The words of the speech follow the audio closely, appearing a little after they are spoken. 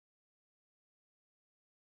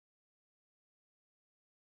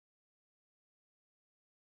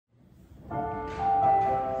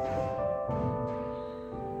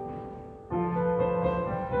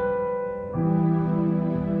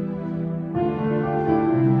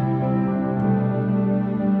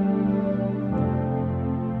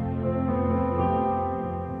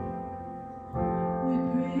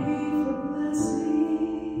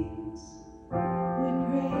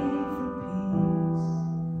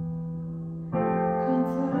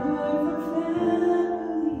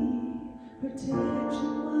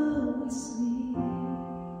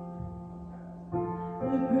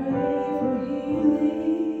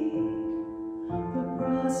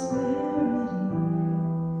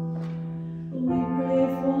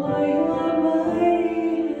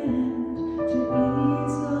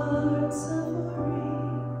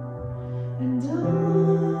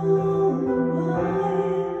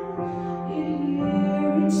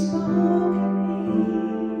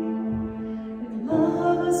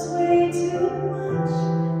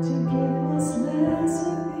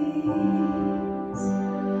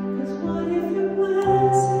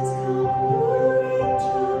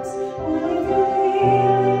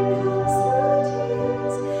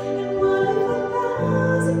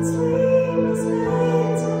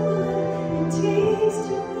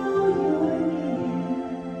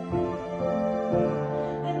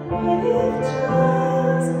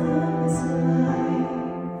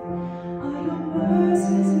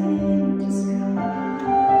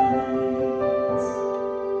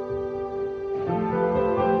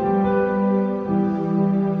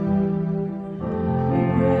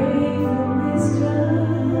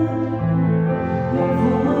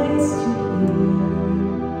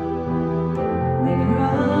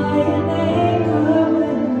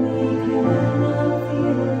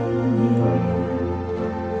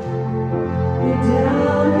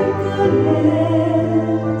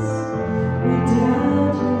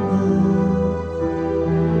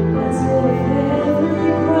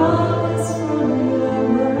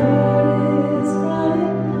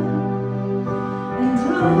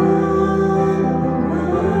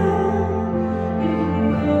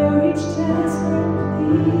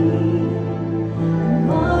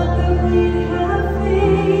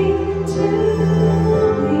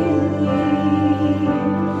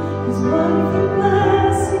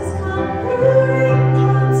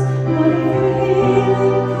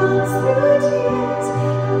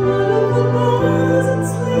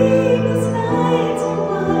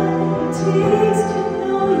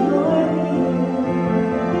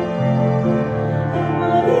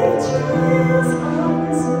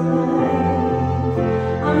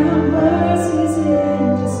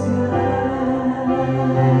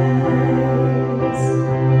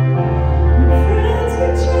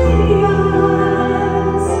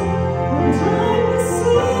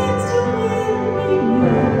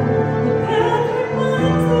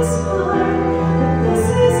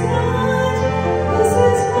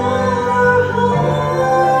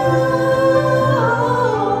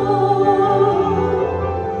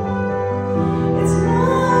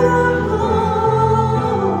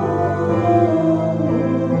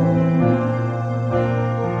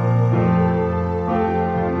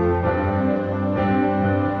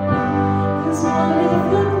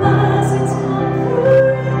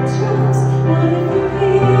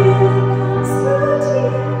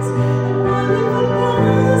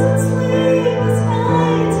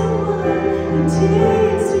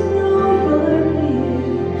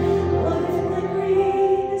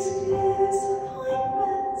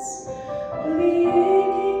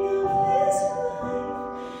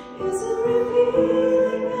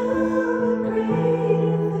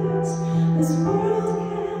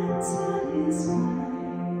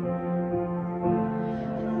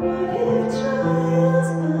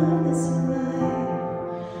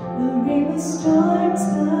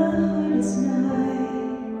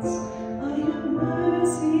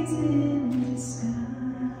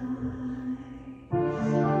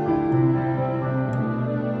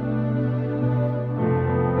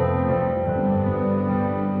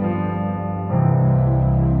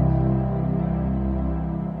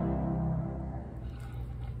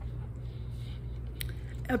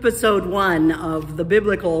Episode 1 of the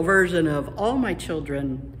biblical version of All My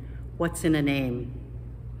Children, What's in a Name?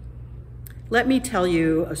 Let me tell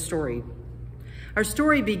you a story. Our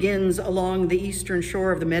story begins along the eastern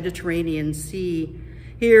shore of the Mediterranean Sea.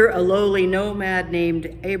 Here, a lowly nomad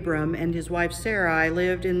named Abram and his wife Sarai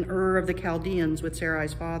lived in Ur of the Chaldeans with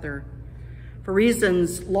Sarai's father. For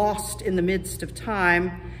reasons lost in the mists of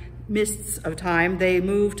time, they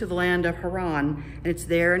moved to the land of Haran, and it's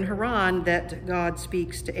there in Haran that God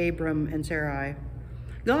speaks to Abram and Sarai.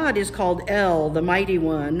 God is called El, the mighty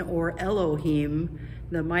one, or Elohim,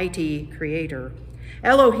 the mighty creator.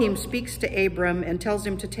 Elohim speaks to Abram and tells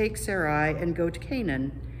him to take Sarai and go to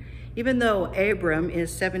Canaan. Even though Abram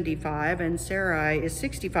is 75 and Sarai is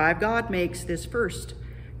 65, God makes this first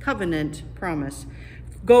covenant promise.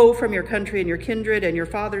 Go from your country and your kindred and your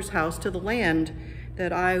father's house to the land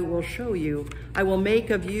that I will show you. I will make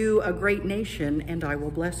of you a great nation, and I will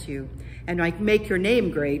bless you. And I make your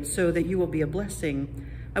name great, so that you will be a blessing.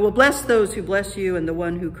 I will bless those who bless you, and the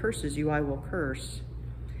one who curses you I will curse.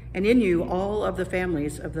 And in you all of the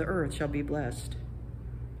families of the earth shall be blessed.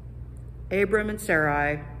 Abram and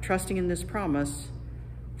Sarai, trusting in this promise,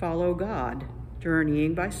 follow God,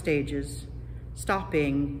 journeying by stages,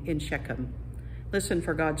 stopping in Shechem. Listen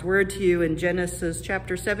for God's word to you in Genesis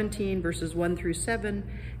chapter 17, verses 1 through 7,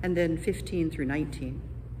 and then 15 through 19.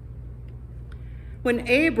 When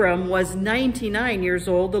Abram was 99 years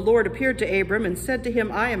old, the Lord appeared to Abram and said to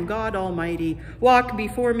him, I am God Almighty. Walk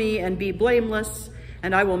before me and be blameless,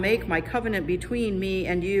 and I will make my covenant between me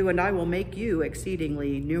and you, and I will make you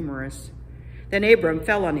exceedingly numerous. Then Abram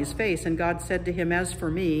fell on his face, and God said to him, As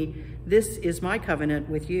for me, this is my covenant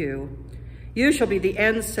with you. You shall be the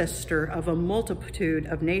ancestor of a multitude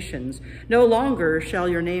of nations. No longer shall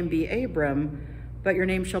your name be Abram, but your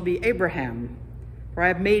name shall be Abraham. For I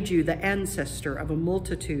have made you the ancestor of a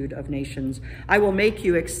multitude of nations. I will make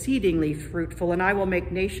you exceedingly fruitful, and I will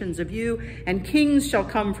make nations of you, and kings shall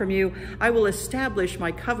come from you. I will establish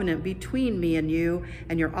my covenant between me and you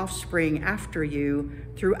and your offspring after you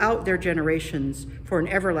throughout their generations for an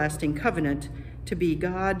everlasting covenant, to be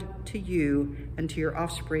God to you and to your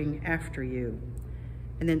offspring after you.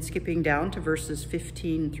 And then skipping down to verses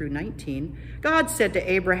 15 through 19, God said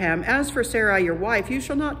to Abraham, As for Sarai, your wife, you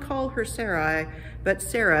shall not call her Sarai, but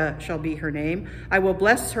Sarah shall be her name. I will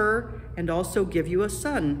bless her and also give you a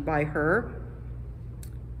son by her.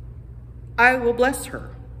 I will bless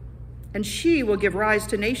her, and she will give rise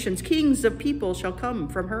to nations. Kings of people shall come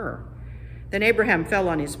from her. Then Abraham fell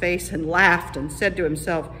on his face and laughed and said to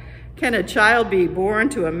himself, Can a child be born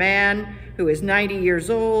to a man who is 90 years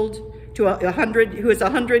old, who is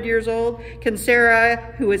 100 years old? Can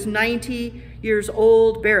Sarah, who is 90 years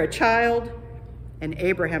old, bear a child? And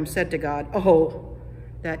Abraham said to God, Oh,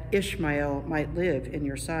 that Ishmael might live in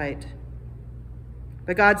your sight.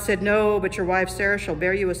 But God said, No, but your wife Sarah shall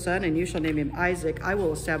bear you a son, and you shall name him Isaac. I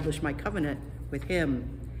will establish my covenant with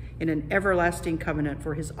him in an everlasting covenant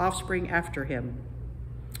for his offspring after him.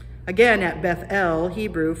 Again at Bethel,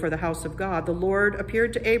 Hebrew for the house of God, the Lord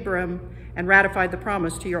appeared to Abram and ratified the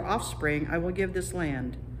promise, To your offspring I will give this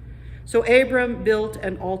land. So Abram built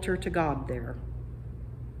an altar to God there.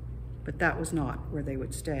 But that was not where they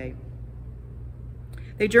would stay.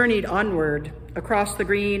 They journeyed onward across the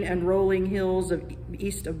green and rolling hills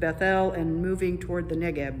east of Bethel and moving toward the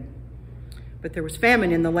Negeb. But there was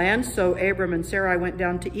famine in the land, so Abram and Sarai went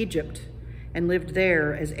down to Egypt and lived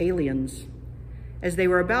there as aliens. As they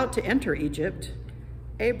were about to enter Egypt,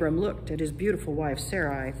 Abram looked at his beautiful wife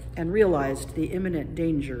Sarai and realized the imminent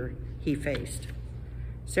danger he faced.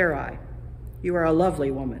 Sarai, you are a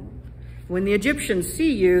lovely woman. When the Egyptians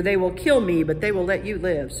see you, they will kill me, but they will let you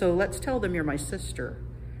live. So let's tell them you're my sister,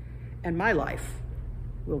 and my life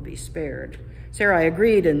will be spared. Sarai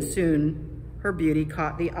agreed, and soon her beauty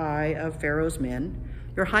caught the eye of Pharaoh's men.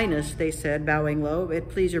 "Your Highness," they said, bowing low, "it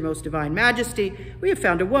please your most divine majesty, we have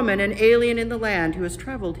found a woman, an alien in the land, who has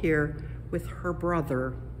traveled here with her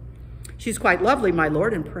brother. She's quite lovely, my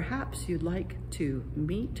lord, and perhaps you'd like to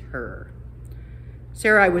meet her."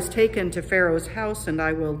 Sarai was taken to Pharaoh's house, and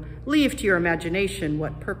I will leave to your imagination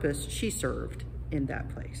what purpose she served in that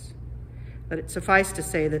place. But it suffice to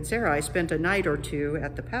say that Sarai spent a night or two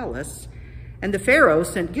at the palace, and the Pharaoh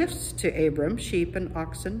sent gifts to Abram, sheep and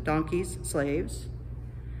oxen, donkeys, slaves.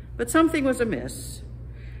 But something was amiss.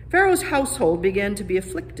 Pharaoh's household began to be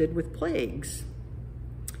afflicted with plagues.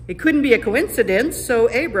 It couldn't be a coincidence, so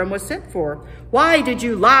Abram was sent for. "Why did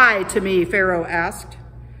you lie to me?" Pharaoh asked.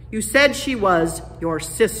 "You said she was your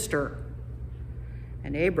sister."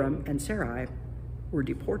 And Abram and Sarai were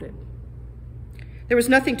deported. There was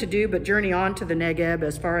nothing to do but journey on to the Negeb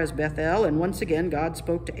as far as Bethel, and once again God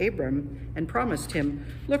spoke to Abram and promised him,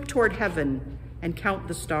 "Look toward heaven and count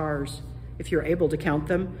the stars, if you're able to count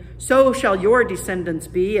them. So shall your descendants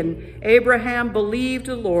be." And Abraham believed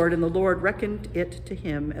the Lord, and the Lord reckoned it to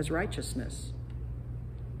him as righteousness.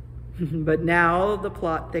 But now the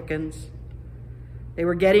plot thickens. They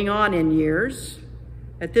were getting on in years.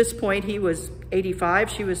 At this point, he was 85,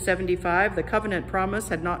 she was 75. The covenant promise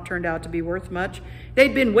had not turned out to be worth much.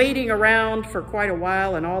 They'd been waiting around for quite a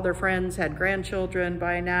while, and all their friends had grandchildren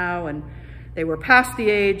by now, and they were past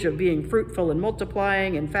the age of being fruitful and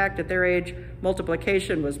multiplying. In fact, at their age,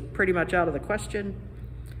 multiplication was pretty much out of the question.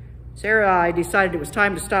 Sarai decided it was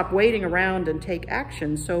time to stop waiting around and take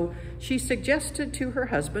action, so she suggested to her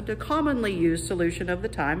husband a commonly used solution of the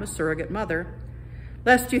time, a surrogate mother.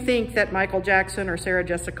 Lest you think that Michael Jackson or Sarah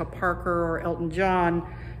Jessica Parker or Elton John,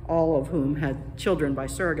 all of whom had children by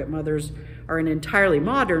surrogate mothers, are an entirely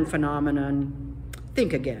modern phenomenon,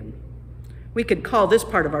 think again. We could call this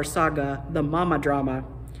part of our saga the mama drama,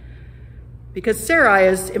 because Sarai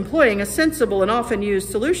is employing a sensible and often used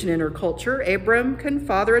solution in her culture. Abram can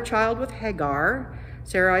father a child with Hagar,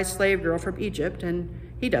 Sarai's slave girl from Egypt, and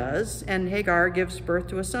he does, and Hagar gives birth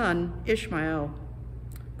to a son, Ishmael.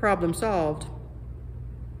 Problem solved.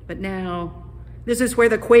 But now, this is where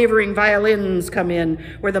the quavering violins come in,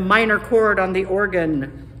 where the minor chord on the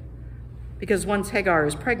organ, because once Hagar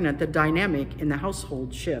is pregnant, the dynamic in the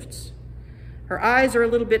household shifts. Her eyes are a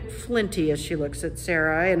little bit flinty as she looks at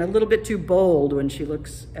Sarai, and a little bit too bold when she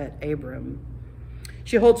looks at Abram.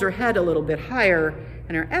 She holds her head a little bit higher,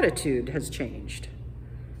 and her attitude has changed.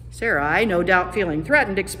 Sarai, no doubt feeling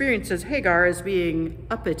threatened, experiences Hagar as being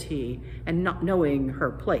uppity and not knowing her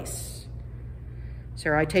place.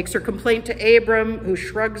 Sarai takes her complaint to Abram, who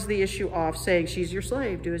shrugs the issue off, saying, "She's your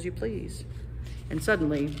slave, do as you please." And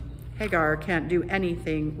suddenly, Hagar can't do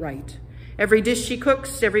anything right. Every dish she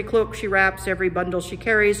cooks, every cloak she wraps, every bundle she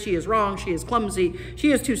carries, she is wrong, she is clumsy,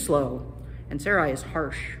 she is too slow. And Sarai is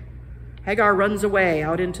harsh. Hagar runs away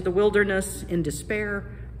out into the wilderness in despair,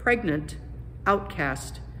 pregnant,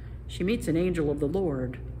 outcast. She meets an angel of the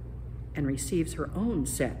Lord and receives her own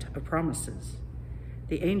set of promises.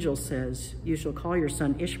 The angel says, "You shall call your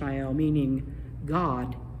son Ishmael," meaning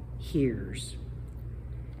God hears.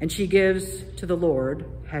 And she gives to the Lord,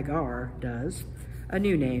 Hagar does, a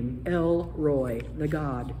new name, El Roi, the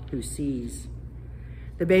God who sees.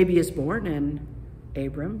 The baby is born, and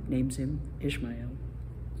Abram names him Ishmael.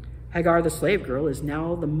 Hagar, the slave girl, is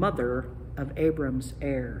now the mother of Abram's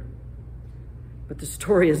heir. But the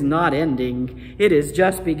story is not ending. It is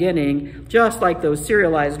just beginning. Just like those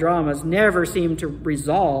serialized dramas never seem to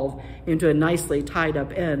resolve into a nicely tied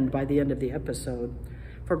up end by the end of the episode.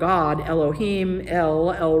 For God, Elohim,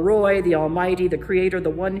 El Roi, the Almighty, the Creator, the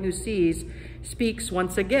one who sees, speaks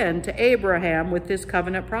once again to Abraham with this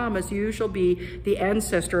covenant promise: "You shall be the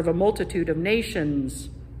ancestor of a multitude of nations."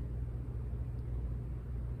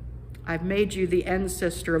 I've made you the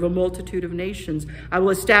ancestor of a multitude of nations. I will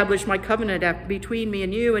establish my covenant between me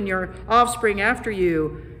and you and your offspring after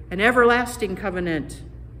you, an everlasting covenant.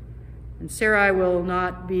 And Sarai will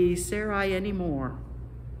not be Sarai anymore.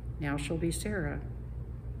 Now she'll be Sarah.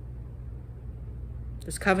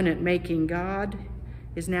 This covenant-making God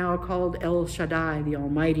is now called El Shaddai, the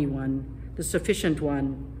Almighty One, the Sufficient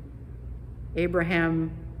One.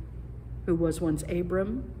 Abraham, who was once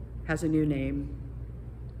Abram, has a new name.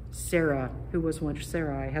 Sarah, who was once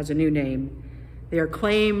Sarai, has a new name. They are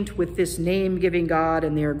claimed with this name-giving God,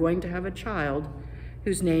 and they are going to have a child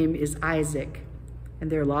whose name is Isaac, and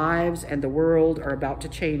their lives and the world are about to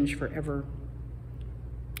change forever.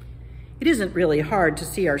 It isn't really hard to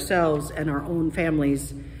see ourselves and our own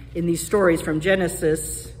families in these stories from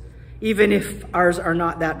Genesis, even if ours are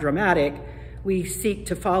not that dramatic. We seek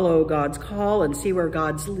to follow God's call and see where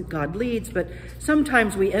God leads, but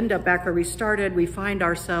sometimes we end up back where we started. We find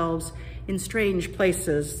ourselves in strange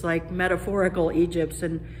places like metaphorical Egypts,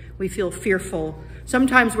 and we feel fearful.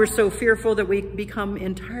 Sometimes we're so fearful that we become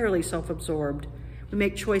entirely self-absorbed. We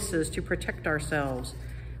make choices to protect ourselves.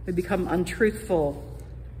 We become untruthful,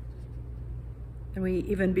 and we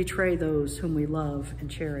even betray those whom we love and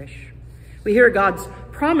cherish. We hear God's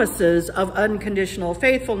promises of unconditional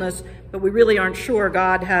faithfulness, but we really aren't sure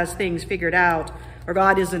God has things figured out, or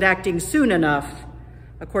God isn't acting soon enough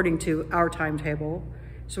according to our timetable.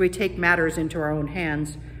 So we take matters into our own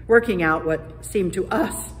hands, working out what seem to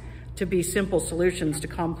us to be simple solutions to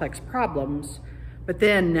complex problems. But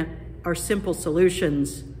then our simple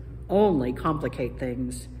solutions only complicate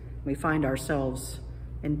things. We find ourselves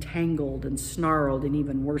entangled and snarled in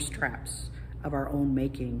even worse traps of our own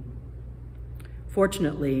making.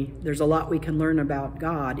 Fortunately, there's a lot we can learn about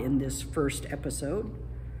God in this first episode.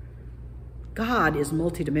 God is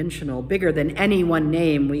multidimensional, bigger than any one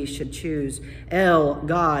name we should choose.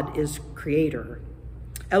 God is creator.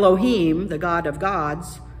 Elohim, the God of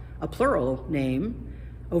gods, a plural name,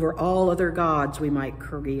 over all other gods we might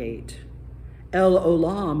create. El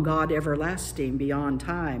Olam, God everlasting, beyond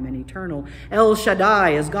time and eternal. El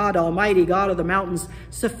Shaddai is God Almighty, God of the mountains,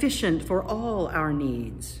 sufficient for all our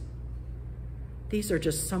needs. These are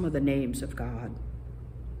just some of the names of God.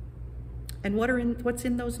 And what's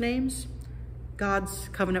in those names? God's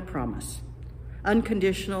covenant promise,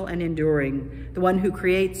 unconditional and enduring, the one who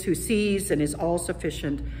creates, who sees, and is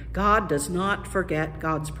all-sufficient. God does not forget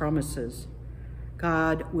God's promises.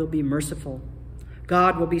 God will be merciful.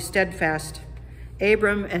 God will be steadfast.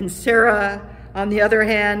 Abram and Sarai, on the other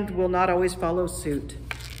hand, will not always follow suit.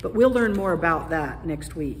 But we'll learn more about that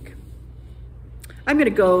next week. I'm going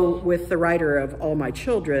to go with the writer of All My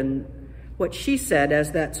Children, what she said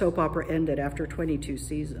as that soap opera ended after 22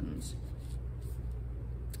 seasons.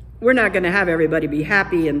 We're not going to have everybody be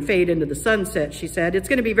happy and fade into the sunset, she said. It's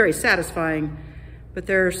going to be very satisfying, but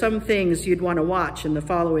there are some things you'd want to watch in the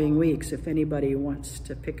following weeks if anybody wants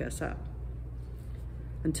to pick us up.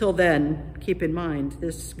 Until then, keep in mind,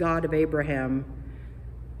 this God of Abraham,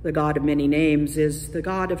 the God of many names, is the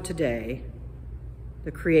God of today,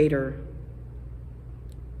 the creator,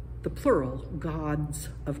 the plural, gods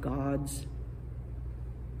of gods,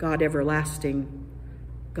 God everlasting,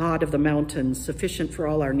 God of the mountains, sufficient for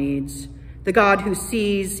all our needs, the God who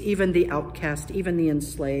sees even the outcast, even the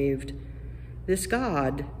enslaved. This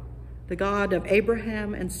God, the God of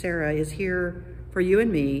Abraham and Sarah, is here for you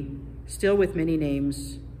and me, still with many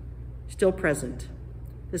names, still present.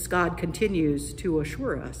 This God continues to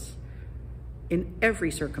assure us in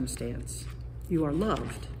every circumstance, you are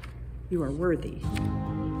loved, you are worthy,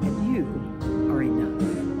 and you